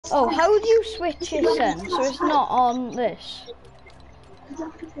Oh, how do you switch it then? So it's not on this.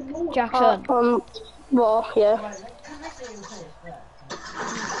 Jackson. What? Yeah.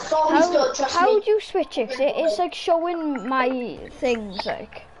 How do you switch it? 'Cause it's like showing my things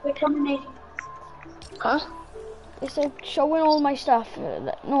like. Huh? It's like showing all my stuff.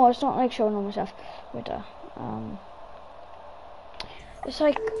 No, it's not like showing all my stuff. Wait, it's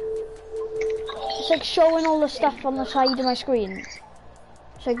like showing all the stuff on the side of my screen.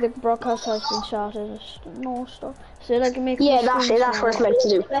 It's like the broadcast has been started. No stuff. So like it makes that's it. That's what it's meant to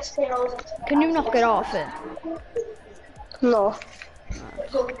do. Can you knock it off it? No.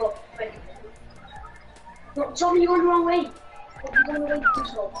 Tommy, you're going the wrong way.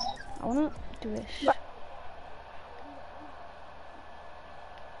 I wanna do this.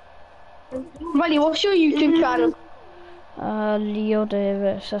 Riley, what's your YouTube channel? Leo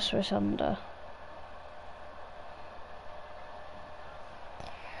Davis, that's what's under.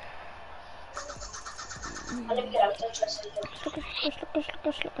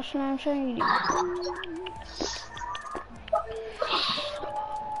 Look at slime shady.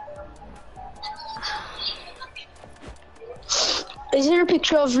 Is there a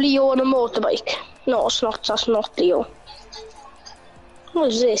picture of Leo on a motorbike? No, it's not. That's not Leo. What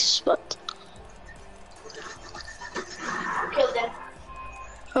is this? But Kill them.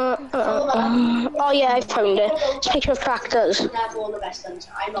 oh yeah, I found it. It's a picture of tractors. Have all the best ones.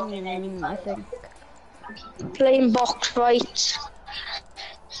 I'm not in any. I think. Playing box fights.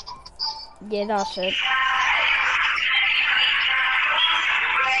 Yeah, that's it.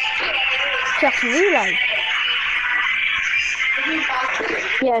 Jackson, you like?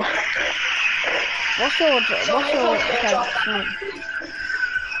 Yeah. What's your account name?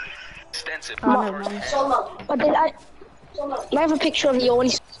 Oh, never mind. But then I have a picture of Leo.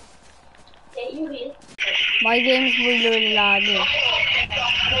 My game's really laggy.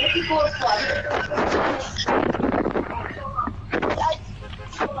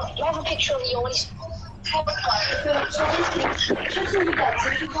 I have a picture of Leo.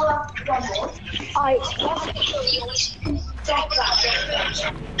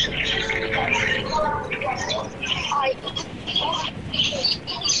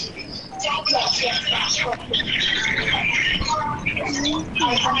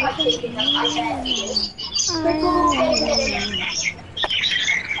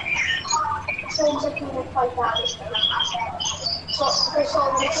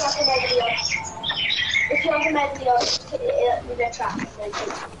 If you're on the medley, with their track, then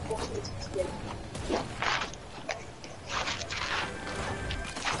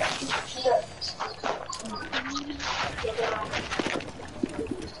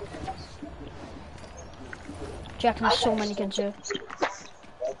Jack, there's so many kids here.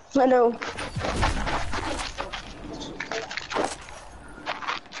 I know.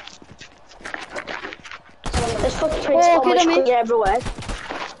 There's footprints on my screen everywhere.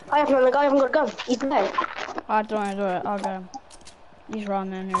 I haven't got a gun. He's there. I don't do it. I'll get him. He's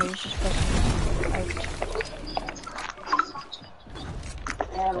running here. He's just pushing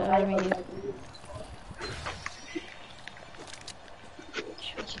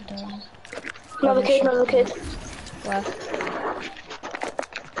out. Another kid. Where?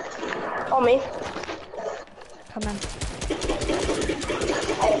 On me. Come in.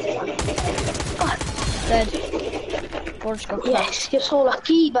 Dead. Gorge got Yes, you're so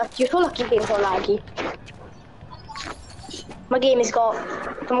lucky, but you're so lucky being so laggy. My game has got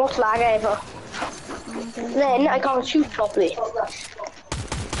the most lag ever. Then I can't shoot properly.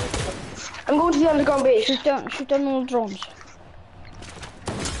 I'm going to the underground base. Shoot down all the drones.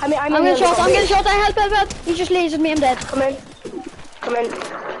 I'm getting shot, help! He just lasered me, I'm dead. Come in.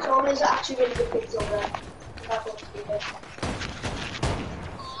 Tom is actually really good pics over there.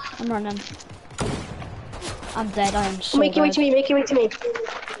 I'm running. I'm dead, I am so Make your way dead. to me.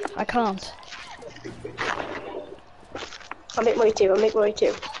 I can't. I'll make my way to.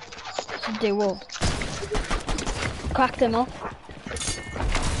 It's a duo. Cracked him up.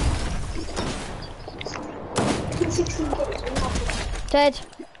 Dead.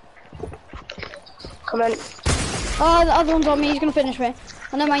 Come in. Oh, the other one's on me, he's gonna finish me.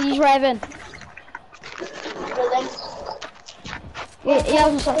 Oh, never mind, he's revving. He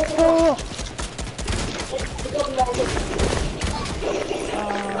hasn't stopped. Oh.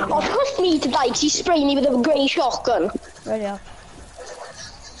 Oh, trust me to die, 'cause he's spraying me with a grey shotgun. Ready up.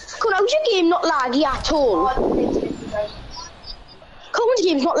 Cool, how's your game not laggy at all? Cohen's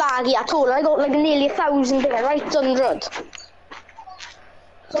game's not laggy at all, and I got like nearly 1,000 there, right? 100.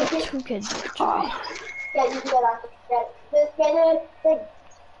 Two kids. Oh. Yeah, you can get that. Get a thing.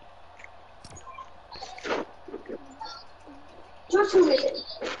 Just 2 minutes.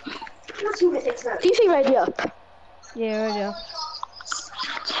 Do you think ready up? Yeah, right, yeah.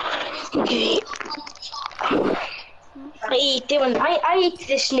 Okay. I hate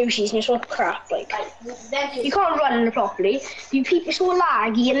this new season, it's all crap, like. You can't run it properly. It's so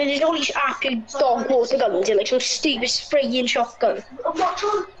laggy, and then there's all these active dog water guns and like some stupid spraying shotgun.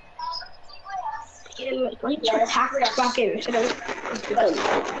 Yeah, attack back in, so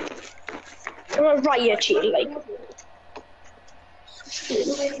I'm a riot here, like.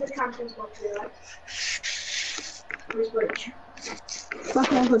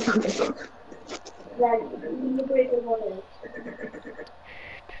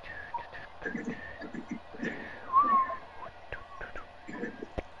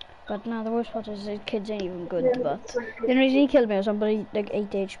 But now the worst part is the kids ain't even good, but the only reason he killed me was somebody like 8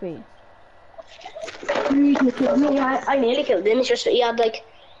 HP. I nearly killed him, it's just he had like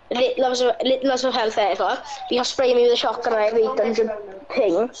little of health ever. He was spraying me with a shotgun and I have 800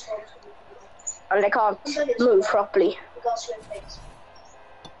 ping. And I can't move properly.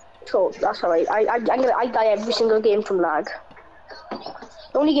 So that's alright. I die every single game from lag.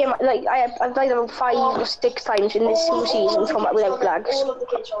 The only game like I've died about 5 or 6 times in this whole season from without lags.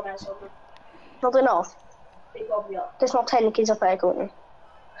 No, they're not. There's not 10 kids up there going.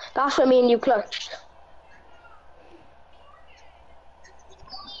 That's where me and you clutched.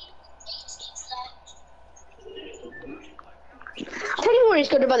 I'll tell you what is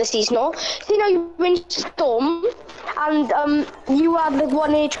good about this season, no? See now you win Storm, and you have like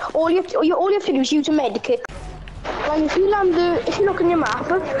 1 age. All you have to do is use a medkit. Like if you look on your map,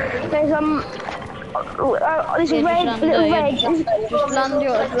 there's a red. Just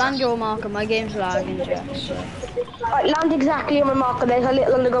land your marker. My game's lagging, Jack. So. Right, land exactly on my marker. There's a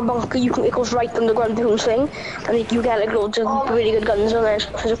little underground bunker. It goes right underground boom thing, and you get like loads of really good guns on there.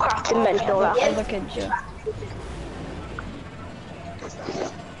 There's a crafting bench and all that. Other kids, yeah.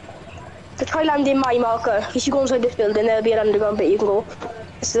 So try landing my marker. If you go inside this building, there'll be an underground bit you can go.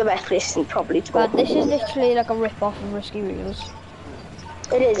 This is the best place probably to go. But this is literally like a rip-off of Risky Reels.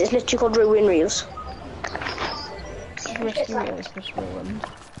 It is. It's literally called Ruin Reels. Risky Reels just ruined.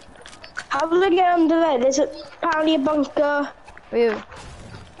 How do I get under there? There's apparently a bunker. For you.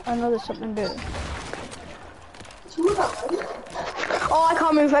 I know there's something to do. Oh, I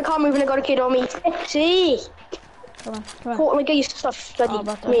can't move and I got a kid on me. See? Come on. Caught my gear stuff, bloody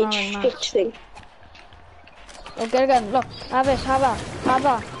mage bitch thing. Oh, get again. Look. Have a.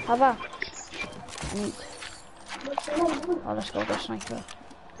 Neat. Oh, let's go get sniper.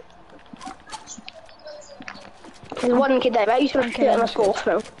 There's one kid there, but you should have killed him, let's go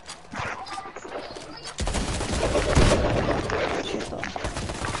now.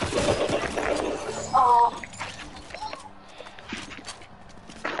 Oh.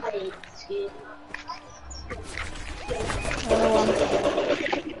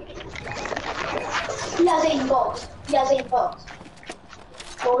 He has 8 box.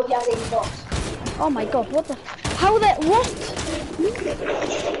 Oh, he has 8 box. Oh my god, what the? How that? What?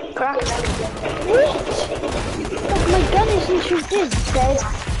 Cracked. What? Look, my gun isn't shooting. Dead.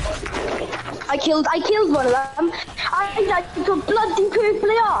 I killed one of them. I got bloody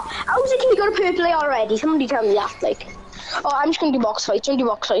purple AR. How's it you got a purple AR already? Somebody tell me that, like. Oh, I'm just gonna do box fights.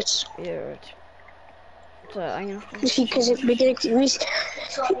 Yeah, right. So I'm gonna. Because it's beginning. Wait,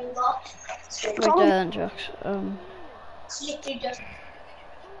 Jax. It's literally just